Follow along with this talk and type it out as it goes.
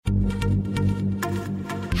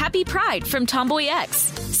Happy Pride from Tomboy X,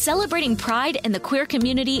 celebrating pride and the queer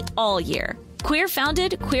community all year. Queer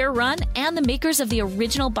founded, queer run, and the makers of the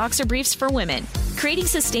original boxer briefs for women, creating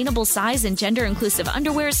sustainable size and gender inclusive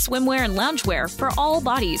underwear, swimwear, and loungewear for all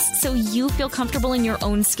bodies so you feel comfortable in your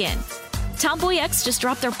own skin. Tomboy X just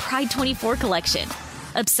dropped their Pride 24 collection.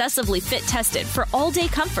 Obsessively fit tested for all day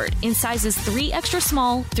comfort in sizes 3 extra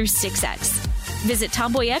small through 6X. Visit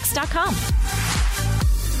tomboyx.com.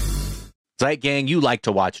 Right, gang, you like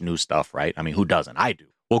to watch new stuff, right? I mean, who doesn't? I do.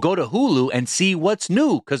 Well, go to Hulu and see what's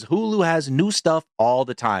new, because Hulu has new stuff all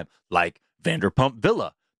the time, like Vanderpump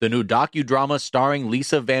Villa, the new docudrama starring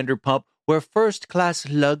Lisa Vanderpump, where first-class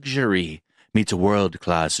luxury meets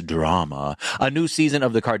world-class drama. A new season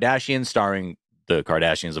of The Kardashians starring the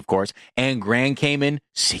Kardashians, of course, and Grand Cayman,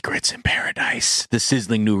 Secrets in Paradise, the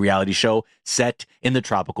sizzling new reality show set in the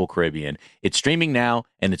tropical Caribbean. It's streaming now,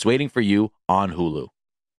 and it's waiting for you on Hulu.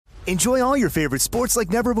 Enjoy all your favorite sports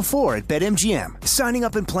like never before at BetMGM. Signing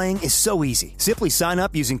up and playing is so easy. Simply sign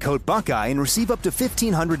up using code Buckeye and receive up to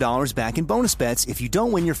 $1,500 back in bonus bets if you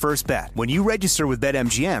don't win your first bet. When you register with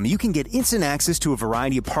BetMGM, you can get instant access to a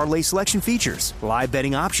variety of parlay selection features, live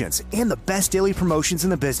betting options, and the best daily promotions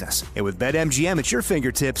in the business. And with BetMGM at your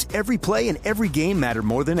fingertips, every play and every game matter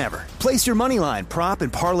more than ever. Place your moneyline, prop,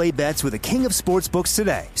 and parlay bets with the king of sportsbooks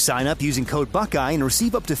today. Sign up using code Buckeye and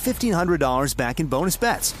receive up to $1,500 back in bonus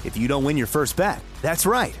bets if you don't win your first bet. That's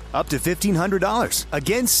right, up to $1,500.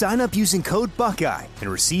 Again, sign up using code Buckeye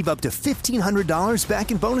and receive up to $1,500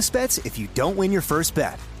 back in bonus bets if you don't win your first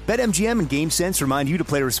bet. BetMGM and GameSense remind you to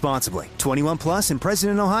play responsibly. 21 plus and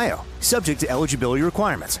present in Ohio. Subject to eligibility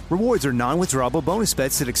requirements. Rewards are non-withdrawable bonus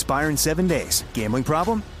bets that expire in 7 days. Gambling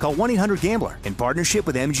problem? Call 1-800-GAMBLER in partnership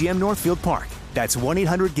with MGM Northfield Park. That's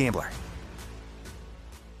 1-800-GAMBLER.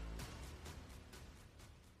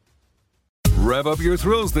 Rev up your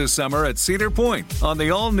thrills this summer at Cedar Point on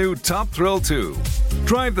the all-new Top Thrill 2.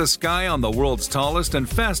 Drive the sky on the world's tallest and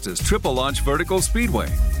fastest triple-launch vertical speedway.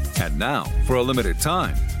 And now, for a limited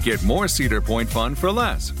time, get more Cedar Point fun for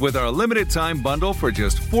less with our limited-time bundle for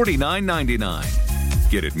just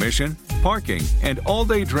 $49.99. Get admission, parking, and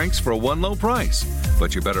all-day drinks for one low price.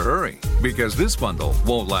 But you better hurry, because this bundle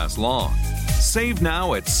won't last long. Save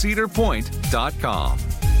now at cedarpoint.com.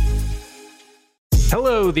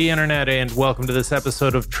 Hello, the internet, and welcome to this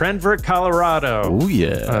episode of Trendver, Colorado. Oh,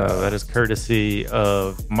 yeah. That is courtesy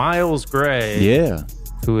of Miles Gray. Yeah.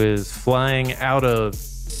 Who is flying out of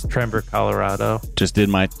Trendver, Colorado. Just did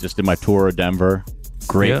my tour of Denver.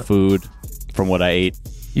 Great food from what I ate.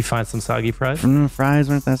 You find some soggy fries? Fries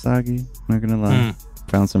weren't that soggy. Not gonna lie.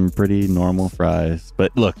 Found some pretty normal fries.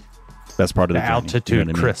 But look, that's part of the journey. Altitude, you know what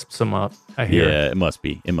I mean? Crisps them up, I hear. Yeah, it must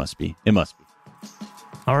be.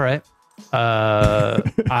 All right.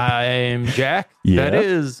 I'm Jack. Yep. That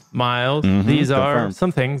is Miles. These are confirmed.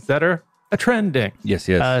 some things that are trending. Yes.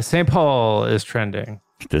 St. Paul is trending.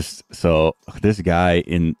 This guy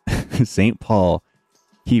in St. Paul,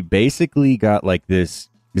 he basically got like this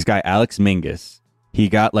guy, Alex Mingus, he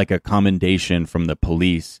got like a commendation from the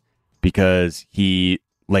police because he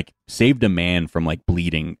like saved a man from like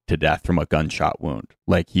bleeding to death from a gunshot wound.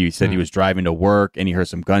 Like he said he was driving to work and he heard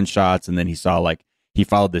some gunshots, and then he saw like he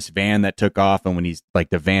followed this van that took off, and when he's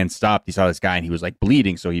like the van stopped, he saw this guy and he was like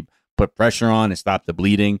bleeding, so he put pressure on and stopped the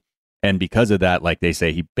bleeding. And because of that, like they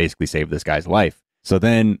say, he basically saved this guy's life. So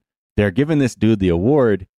then they're giving this dude the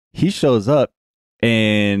award. He shows up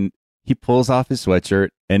and he pulls off his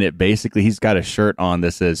sweatshirt, and it basically, he's got a shirt on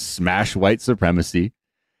that says "Smash White Supremacy."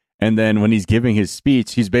 And then when he's giving his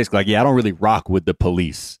speech, he's basically like, yeah, I don't really rock with the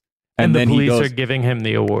police. And then the police he goes, are giving him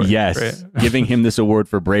the award. Yes, right? giving him this award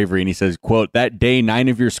for bravery. And he says, quote, "That day, 9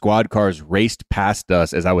 of your squad cars raced past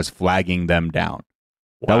us as I was flagging them down."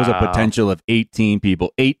 Wow. That was a potential of 18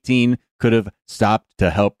 people. 18 could have stopped to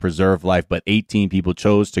help preserve life, but 18 people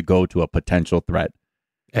chose to go to a potential threat.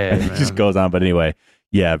 And it just goes on. But anyway,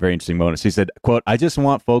 yeah, very interesting moment. So he said, quote, "I just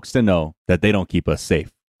want folks to know that they don't keep us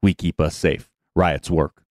safe. We keep us safe. Riots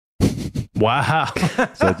work." Wow.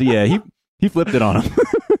 So yeah, he flipped it on him.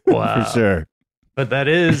 Wow. For sure. But that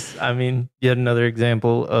is, I mean, yet another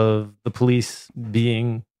example of the police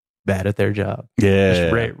being bad at their job. Yeah.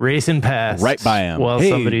 Just racing past. Right by him. While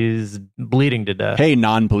somebody's bleeding to death. Hey,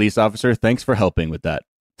 non-police officer, thanks for helping with that.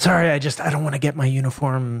 Sorry, I don't want to get my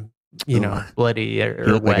uniform, bloody or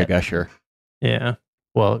You look wet. like a gusher. Yeah.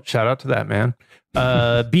 Well, shout out to that, man.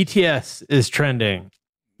 BTS is trending.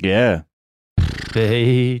 Yeah.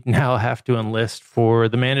 They now have to enlist for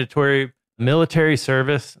the mandatory military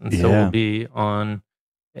service, and so will be on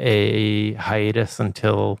a hiatus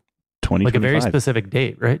until Like a very specific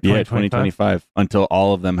date, right? Yeah, 2025, until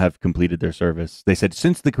all of them have completed their service. They said,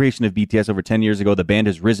 since the creation of BTS over 10 years ago, the band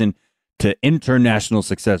has risen to international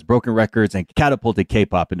success, broken records, and catapulted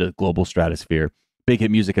K-pop into the global stratosphere. Big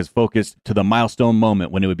Hit Music has focused to the milestone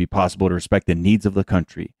moment when it would be possible to respect the needs of the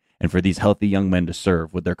country and for these healthy young men to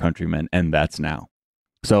serve with their countrymen, and that's now.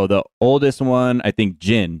 So the oldest one, I think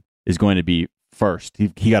Jin, is going to be first.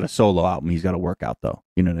 He got a solo album. He's got to work out, though.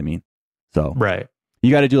 You know what I mean? So right.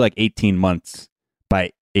 You got to do like 18 months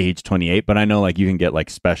by age 28, but I know like you can get like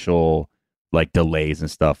special like delays and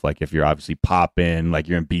stuff. Like if you're obviously popping, like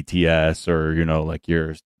you're in BTS, or, you know, like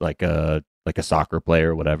you're like a soccer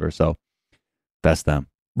player or whatever. So that's them.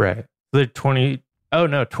 Right. They're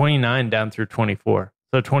 29 down through 24.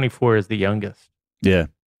 So 24 is the youngest. Yeah.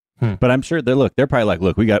 But I'm sure they're probably like,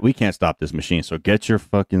 look, we can't stop this machine. So get your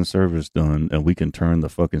fucking service done and we can turn the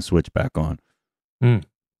fucking switch back on. Yeah.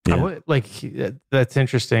 That's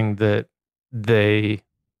interesting that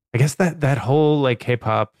I guess that whole like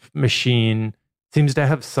K-pop machine seems to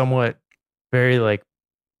have somewhat very like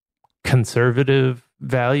conservative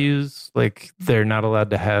values. Like they're not allowed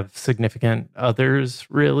to have significant others,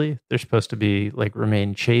 really. They're supposed to be like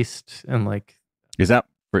remain chaste and like. Is that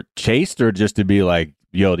for chaste or just to be like,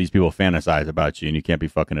 yo, these people fantasize about you and you can't be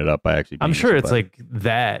fucking it up by actually being I'm sure somebody. it's like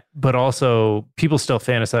that, but also people still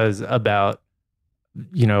fantasize about,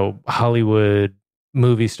 you know, Hollywood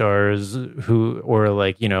movie stars or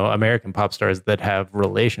like, you know, American pop stars that have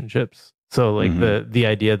relationships. So like the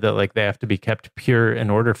idea that like they have to be kept pure in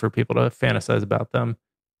order for people to fantasize about them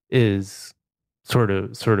is sort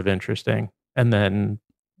of interesting. And then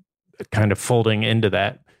kind of folding into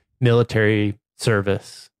that military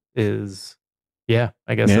service is,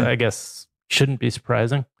 I guess shouldn't be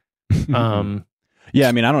surprising. Yeah,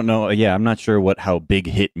 I mean, I don't know. Yeah, I'm not sure how Big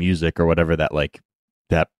Hit Music or whatever that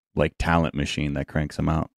talent machine that cranks them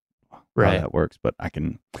out, right? How that works. But I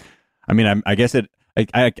guess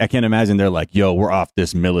I can't imagine they're like, yo, we're off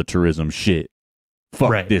this militarism shit.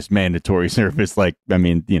 Fuck this mandatory service. Like, I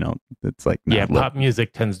mean, you know, it's like, pop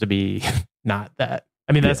music tends to be not that.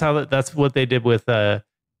 I mean, that's what they did with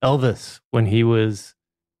Elvis when he was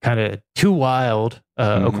kind of too wild,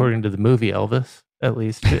 according to the movie Elvis, at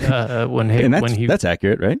least. That's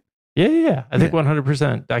accurate, right? Yeah. I think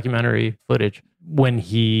 100% documentary footage. When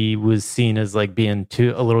he was seen as like being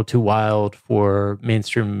a little too wild for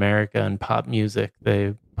mainstream America and pop music,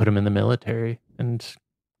 they put him in the military and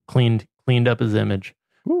cleaned up his image.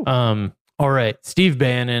 All right, Steve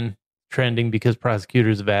Bannon trending because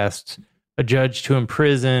prosecutors have asked a judge to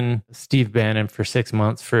imprison Steve Bannon for 6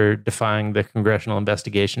 months for defying the congressional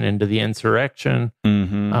investigation into the insurrection.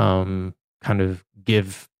 Kind of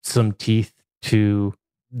give some teeth to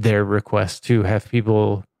their request to have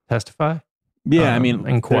people testify. Yeah, I mean,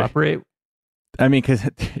 and cooperate. I mean, because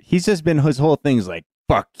he's just been, his whole thing's like,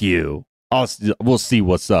 fuck you. We'll see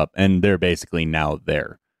what's up. And they're basically now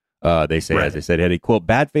there. They say, as they said, had a quote,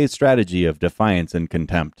 bad faith strategy of defiance and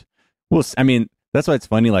contempt. Well, I mean, that's why it's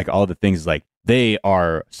funny. Like all the things like they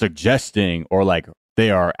are suggesting or like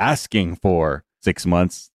they are asking for 6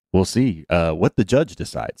 months. We'll see what the judge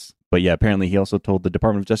decides. But yeah, apparently he also told the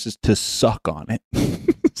Department of Justice to suck on it.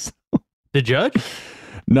 The judge?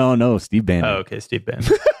 No, Steve Bannon. Oh, okay, Steve Bannon.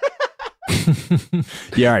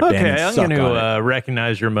 Yeah, all right, Bannon. Okay, I'm going to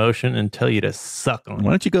recognize your motion and tell you to suck on it.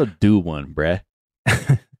 Why don't you go do one, bruh?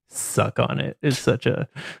 Suck on it is such a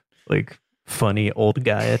like funny old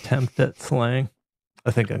guy attempt at slang.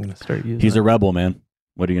 I think I'm going to start using. He's a rebel, man.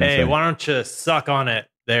 What are you going to say? Hey, why don't you suck on it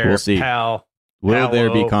there, we'll see. pal? Will there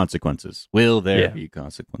be consequences? Will there be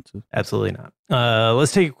consequences? Absolutely not.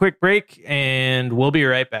 Let's take a quick break and we'll be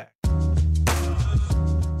right back.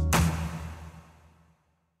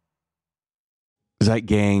 Zeit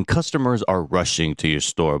Gang, customers are rushing to your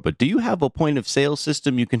store, but do you have a point of sale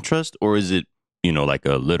system you can trust, or is it, like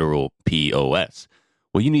a literal POS?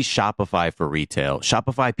 Well, you need Shopify for retail.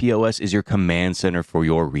 Shopify POS is your command center for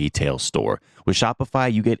your retail store. With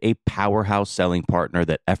Shopify, you get a powerhouse selling partner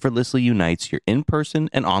that effortlessly unites your in-person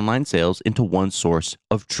and online sales into one source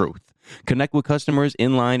of truth. Connect with customers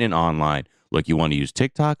in-line and online. Look, you want to use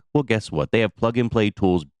TikTok? Well, guess what? They have plug-and-play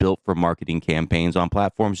tools built for marketing campaigns on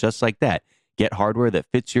platforms just like that. Get hardware that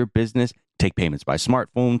fits your business, take payments by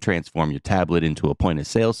smartphone, transform your tablet into a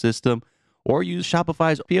point-of-sale system, or use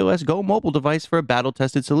Shopify's POS Go mobile device for a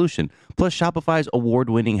battle-tested solution. Plus, Shopify's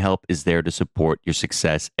award-winning help is there to support your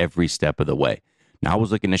success every step of the way. Now, I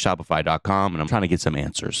was looking at Shopify.com, and I'm trying to get some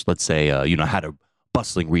answers. Let's say, I had a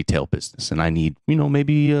bustling retail business, and I need,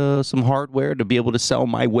 maybe some hardware to be able to sell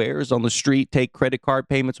my wares on the street, take credit card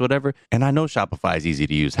payments, whatever. And I know Shopify is easy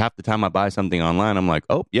to use. Half the time I buy something online, I'm like,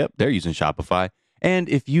 oh, yep, they're using Shopify. And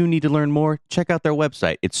if you need to learn more, check out their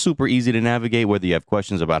website. It's super easy to navigate, whether you have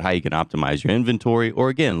questions about how you can optimize your inventory or,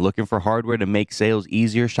 again, looking for hardware to make sales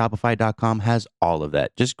easier. Shopify.com has all of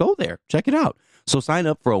that. Just go there. Check it out. So sign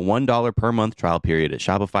up for a $1 per month trial period at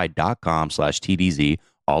shopify.com/TDZ,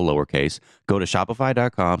 all lowercase. Go to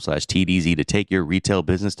shopify.com/TDZ to take your retail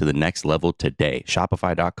business to the next level today.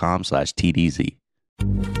 Shopify.com/TDZ.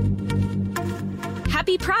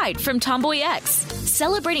 Happy Pride from Tomboy X,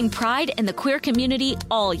 celebrating pride and the queer community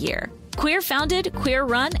all year. Queer founded, queer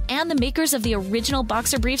run, and the makers of the original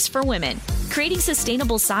boxer briefs for women, creating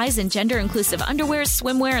sustainable size and gender inclusive underwear,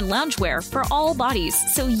 swimwear, and loungewear for all bodies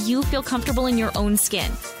so you feel comfortable in your own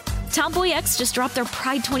skin. Tomboy X just dropped their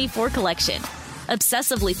Pride 24 collection,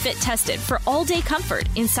 obsessively fit tested for all day comfort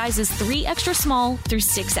in sizes 3 extra small through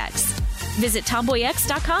 6X. Visit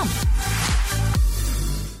tomboyx.com.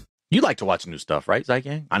 You like to watch new stuff, right,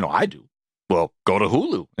 Zygang? I know I do. Well, go to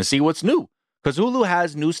Hulu and see what's new. Because Hulu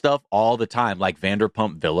has new stuff all the time, like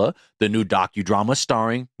Vanderpump Villa, the new docudrama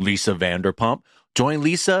starring Lisa Vanderpump. Join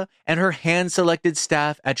Lisa and her hand-selected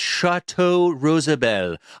staff at Chateau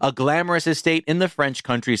Rosabelle, a glamorous estate in the French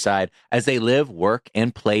countryside, as they live, work,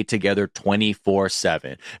 and play together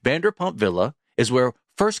 24/7. Vanderpump Villa is where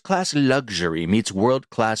first-class luxury meets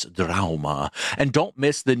world-class drama. And don't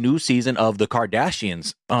miss the new season of The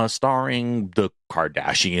Kardashians, starring the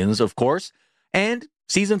Kardashians, of course. And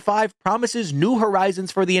Season 5 promises new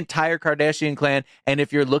horizons for the entire Kardashian clan. And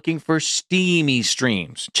if you're looking for steamy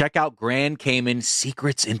streams, check out Grand Cayman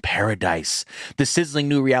Secrets in Paradise, the sizzling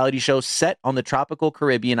new reality show set on the tropical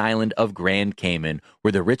Caribbean island of Grand Cayman,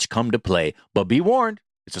 where the rich come to play. But be warned,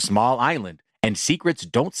 it's a small island, and secrets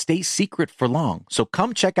don't stay secret for long. So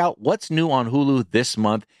come check out what's new on Hulu this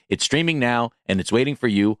month. It's streaming now, and it's waiting for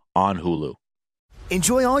you on Hulu.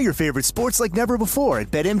 Enjoy all your favorite sports like never before at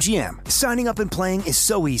BetMGM. Signing up and playing is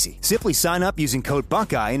so easy. Simply sign up using code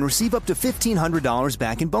Buckeye and receive up to $1,500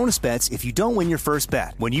 back in bonus bets if you don't win your first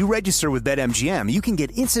bet. When you register with BetMGM, you can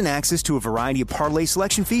get instant access to a variety of parlay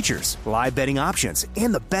selection features, live betting options,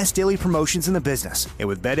 and the best daily promotions in the business. And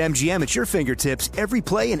with BetMGM at your fingertips, every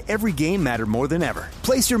play and every game matter more than ever.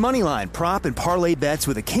 Place your moneyline, prop, and parlay bets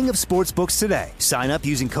with the king of sportsbooks today. Sign up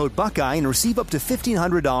using code Buckeye and receive up to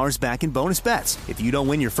 $1,500 back in bonus bets if you don't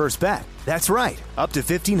win your first bet. That's right, up to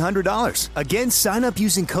 $1,500. Again, sign up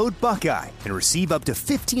using code Buckeye and receive up to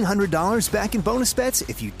 $1,500 back in bonus bets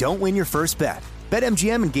if you don't win your first bet.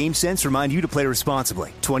 BetMGM and GameSense remind you to play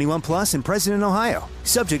responsibly. 21 plus and present in Ohio.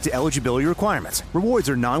 Subject to eligibility requirements. Rewards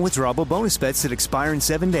are non-withdrawable bonus bets that expire in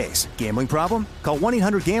 7 days. Gambling problem? Call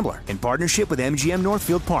 1-800-GAMBLER in partnership with MGM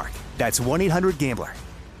Northfield Park. That's 1-800-GAMBLER.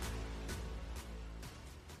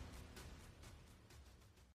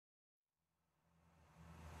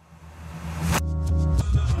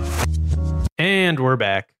 And we're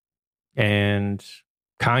back. And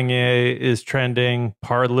Kanye is trending.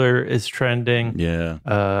 Parler is trending.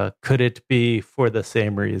 Yeah. Could it be for the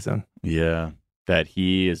same reason? Yeah. That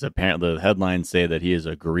he is apparently, the headlines say that he has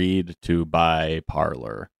agreed to buy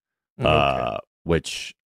Parler, Okay.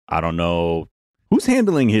 which I don't know who's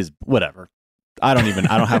handling his, whatever. I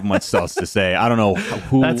don't have much else to say. I don't know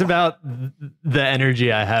who. That's about the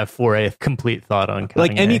energy I have for a complete thought on Kanye.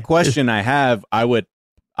 Like any question I have, I would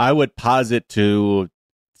posit to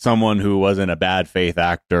someone who wasn't a bad faith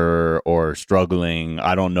actor or struggling.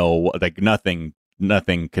 I don't know, like nothing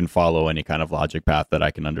can follow any kind of logic path that I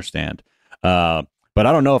can understand. But I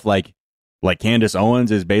don't know if like Candace Owens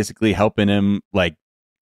is basically helping him. Like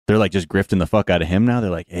they're like just grifting the fuck out of him now. They're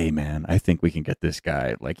like, hey man, I think we can get this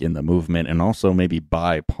guy like in the movement and also maybe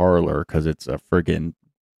buy Parler because it's a friggin'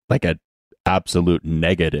 like a absolute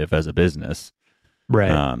negative as a business.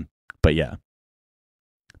 Right. But yeah.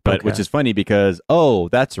 But Okay. which is funny because, oh,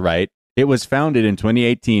 that's right. It was founded in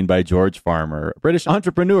 2018 by George Farmer, a British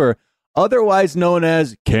entrepreneur, otherwise known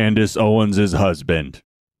as Candace Owens' husband.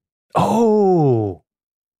 Oh,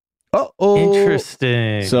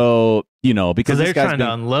 interesting. So, because they're this guy's trying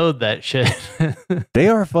to unload that shit. they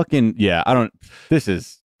are fucking, yeah,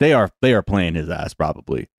 they are playing his ass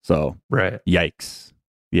probably. So, Right. yikes.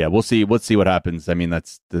 Yeah, we'll see. Let's see what happens. I mean,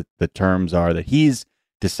 that's the terms are that he's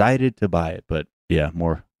decided to buy it, but yeah,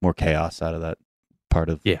 more chaos out of that part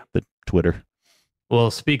of the Twitter. Well,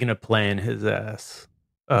 speaking of playing his ass,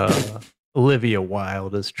 Olivia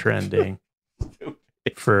Wilde is trending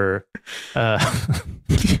for I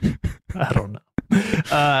don't know.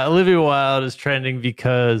 Olivia Wilde is trending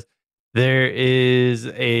because there is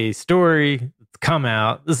a story that's come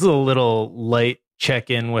out. This is a little light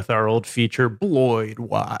check-in with our old feature, Bloyd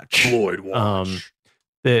Watch. Floyd Watch.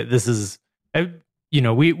 This is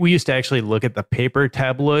we used to actually look at the paper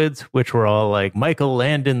tabloids, which were all like Michael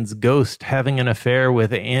Landon's ghost having an affair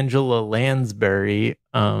with Angela Lansbury,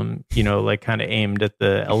 like kind of aimed at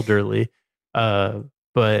the elderly.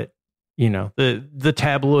 But the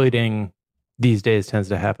tabloiding these days tends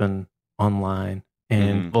to happen online,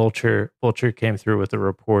 and Vulture came through with a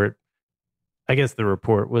report. I guess the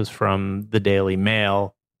report was from the Daily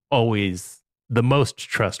Mail, always the most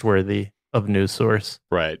trustworthy of news source.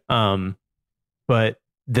 Right. But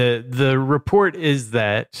the report is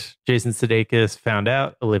that Jason Sudeikis found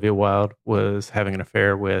out Olivia Wilde was having an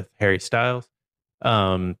affair with Harry Styles.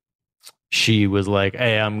 She was like,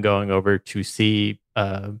 "Hey, I'm going over to see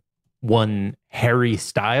one Harry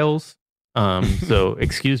Styles. So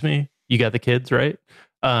excuse me, you got the kids, right?"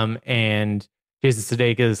 And Jason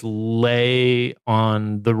Sudeikis lay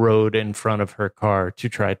on the road in front of her car to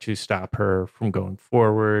try to stop her from going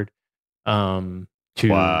forward.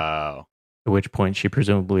 Wow. At which point she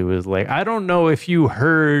presumably was like, "I don't know if you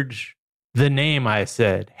heard the name I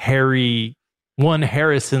said, Harrison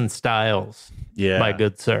Styles, my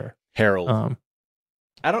good sir." Harold.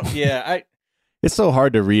 It's so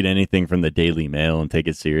hard to read anything from the Daily Mail and take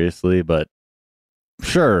it seriously, but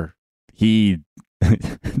sure, they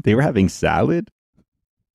were having salad.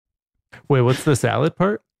 Wait, what's the salad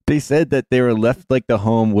part? They said that they were left like the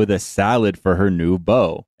home with a salad for her new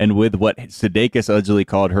beau and with what Sudeikis allegedly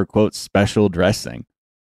called her, quote, special dressing.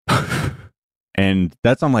 And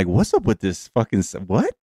I'm like, what's up with this fucking,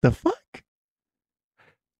 what the fuck?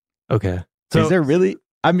 Okay. So is there really,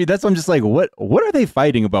 I mean, I'm just like, what are they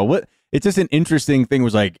fighting about? What? It's just an interesting thing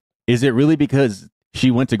was like, is it really because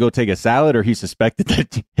she went to go take a salad or he suspected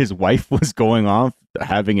that his wife was going off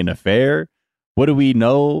having an affair? What do we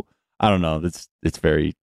know? I don't know. It's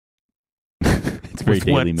very it's very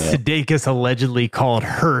Daily Mail. Sudeikis allegedly called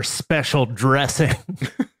her special dressing.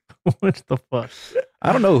 What the fuck?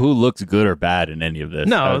 I don't know who looks good or bad in any of this.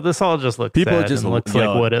 No, this all just looks people sad just and looks like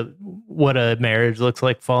what a marriage looks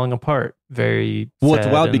like falling apart. Very well, sad.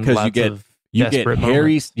 It's wild because you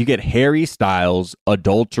get Harry Styles,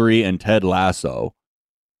 adultery, and Ted Lasso.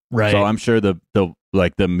 Right. So I'm sure the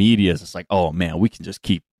media is just like, oh man, we can just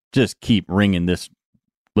keep wringing this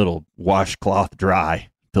little washcloth dry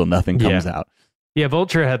till nothing comes out. Yeah,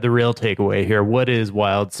 Vulture had the real takeaway here. What is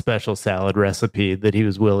Wilde's special salad recipe that he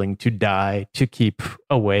was willing to die to keep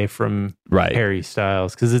away from Harry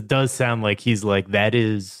Styles? Because it does sound like he's like, that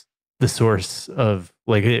is the source of,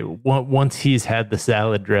 like, once he's had the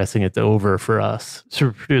salad dressing, it's over for us.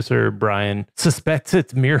 So producer Brian suspects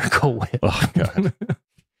it's Miracle Whip. Oh, God.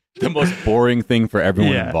 The most boring thing for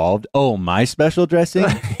everyone involved. Oh, my special dressing?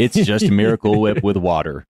 It's just Miracle Whip with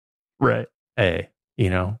water. Right. Hey,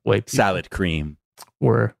 white salad cream.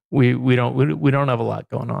 We don't have a lot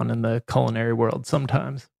going on in the culinary world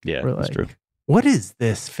sometimes. Yeah, we're that's like, true. What is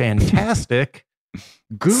this fantastic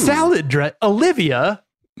salad dress? Olivia,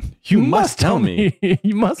 you must tell me.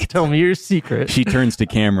 You must tell me your secret. She turns to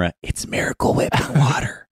camera. It's Miracle Whip and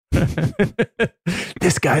water.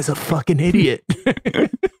 This guy's a fucking idiot.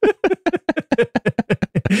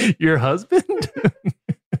 Your husband?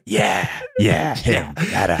 Yeah, him.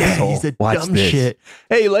 That asshole. He's a Watch dumb this. shit.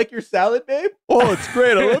 Hey, you like your salad, babe? Oh, it's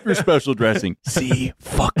great. I love your special dressing. See,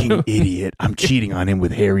 fucking idiot. I'm cheating on him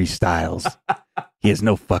with Harry Styles. He has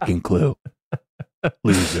no fucking clue.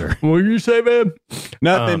 Loser. What did you say, babe?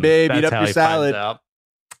 Nothing, babe. Eat up your salad.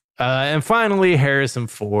 And finally, Harrison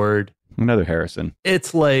Ford. Another Harrison.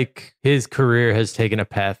 It's like his career has taken a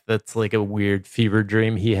path that's like a weird fever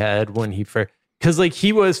dream he had when he first, because like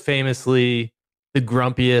he was famously the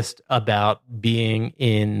grumpiest about being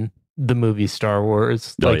in the movie Star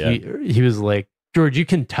Wars. Like he was like, George, you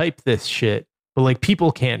can type this shit, but like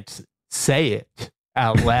people can't say it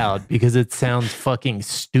out loud because it sounds fucking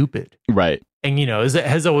stupid. Right. And it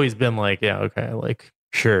has always been like, yeah, okay, like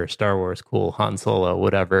sure, Star Wars, cool, Han Solo,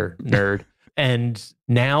 whatever, nerd. And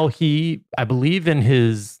now he, I believe in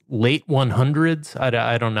his late 100s,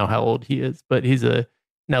 I don't know how old he is, but he's an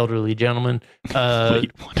elderly gentleman,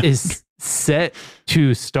 is set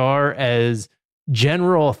to star as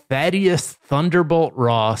General Thaddeus Thunderbolt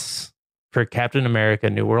Ross for Captain America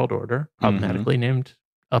New World Order, problematically named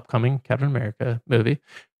upcoming Captain America movie.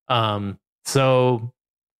 So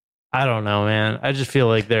I don't know, man. I just feel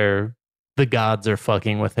like the gods are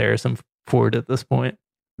fucking with Harrison Ford at this point.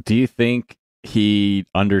 Do you think he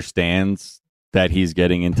understands that he's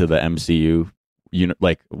getting into the MCU,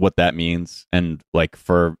 like what that means? And like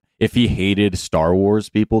if he hated Star Wars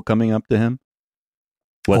people coming up to him,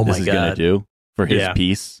 what this is going to do for his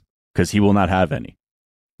piece? Because he will not have any.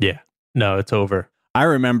 Yeah. No, it's over. I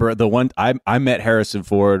remember the one I met Harrison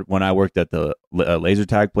Ford when I worked at the laser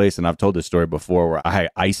tag place, and I've told this story before where I had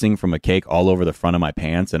icing from a cake all over the front of my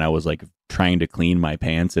pants, and I was like trying to clean my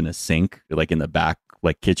pants in a sink, like in the back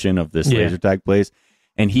like kitchen of this laser tag place.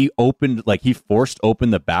 And he forced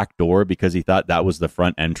open the back door because he thought that was the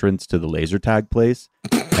front entrance to the laser tag place.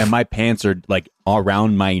 And my pants are like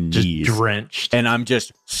around my knees, just drenched, and I'm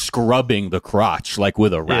just scrubbing the crotch like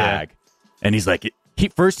with a rag. And he's like, he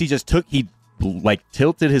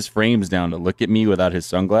tilted his frames down to look at me without his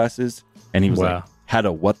sunglasses, and he was like, had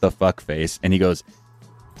a what the fuck face, and he goes,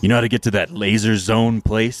 "You know how to get to that laser zone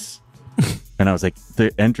place?" And I was like,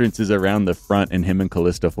 the entrance is around the front, and him and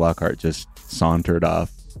Callista Flockhart just sauntered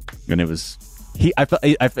off, and it was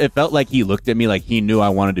it felt like he looked at me like he knew I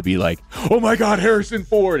wanted to be like, "Oh my God, Harrison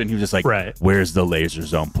Ford," and he was just like, "Where's the laser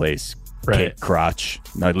zone place?" Cake crotch.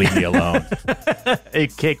 No, leave me alone. A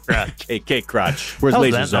cake crotch. A cake crotch. Where's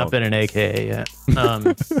laser that zone? Not been an AKA yet.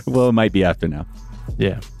 Well, it might be after now.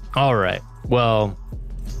 Yeah. All right. Well,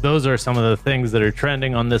 those are some of the things that are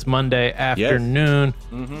trending on this Monday afternoon.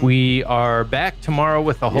 Yes. Mm-hmm. We are back tomorrow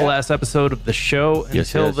with a whole ass episode of the show.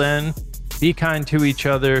 Until then, be kind to each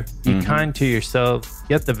other. Be kind to yourself.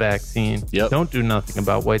 Get the vaccine. Yep. Don't do nothing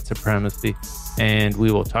about white supremacy. And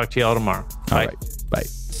we will talk to y'all tomorrow. Bye. All right. Bye.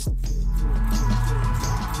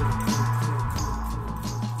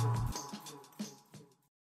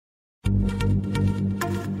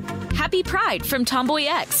 Happy Pride from Tomboy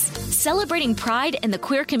X, celebrating pride and the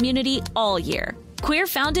queer community all year. Queer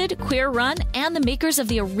founded, queer run, and the makers of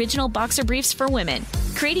the original boxer briefs for women,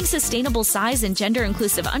 creating sustainable size and gender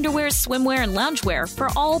inclusive underwear, swimwear, and loungewear for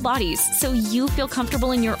all bodies so you feel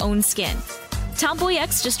comfortable in your own skin. Tomboy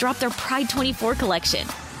X just dropped their Pride 24 collection.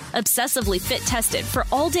 Obsessively fit tested for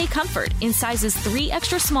all day comfort in sizes 3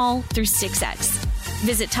 extra small through 6X.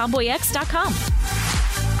 Visit tomboyx.com.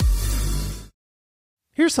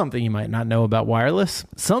 Here's something you might not know about wireless.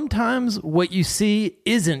 Sometimes what you see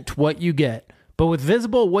isn't what you get. But with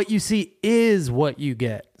Visible, what you see is what you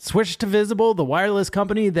get. Switch to Visible, the wireless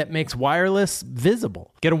company that makes wireless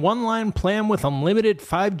visible. Get a one-line plan with unlimited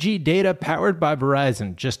 5G data powered by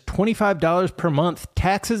Verizon. Just $25 per month,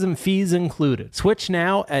 taxes and fees included. Switch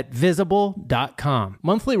now at Visible.com.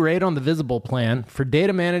 Monthly rate on the Visible plan. For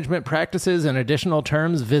data management practices and additional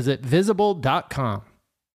terms, visit Visible.com.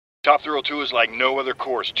 Top Thrill 2 is like no other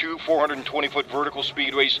course. 2 420-foot vertical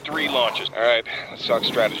speedways, 3 launches. All right, let's talk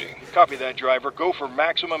strategy. Copy that, driver. Go for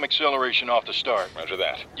maximum acceleration off the start. Roger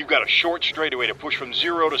that. You've got a short straightaway to push from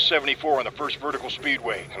 0 to 74 on the first vertical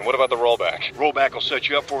speedway. And what about the rollback? Rollback will set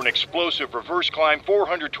you up for an explosive reverse climb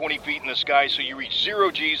 420 feet in the sky so you reach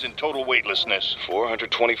 0 Gs in total weightlessness.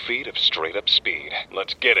 420 feet of straight-up speed.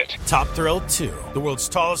 Let's get it. Top Thrill 2, the world's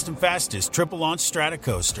tallest and fastest triple-launch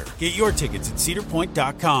stratocoaster. Get your tickets at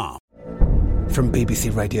cedarpoint.com. From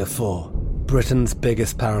BBC Radio 4, Britain's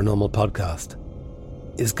biggest paranormal podcast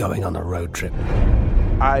is going on a road trip.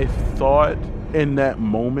 I thought in that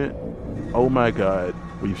moment, oh my God,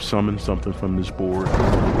 we've summoned something from this board.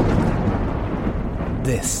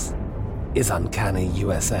 This is Uncanny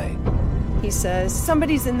USA. He says,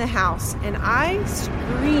 somebody's in the house, and I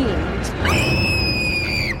screamed.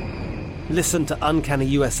 Listen to Uncanny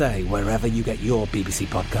USA wherever you get your BBC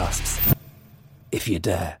podcasts, if you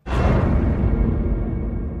dare.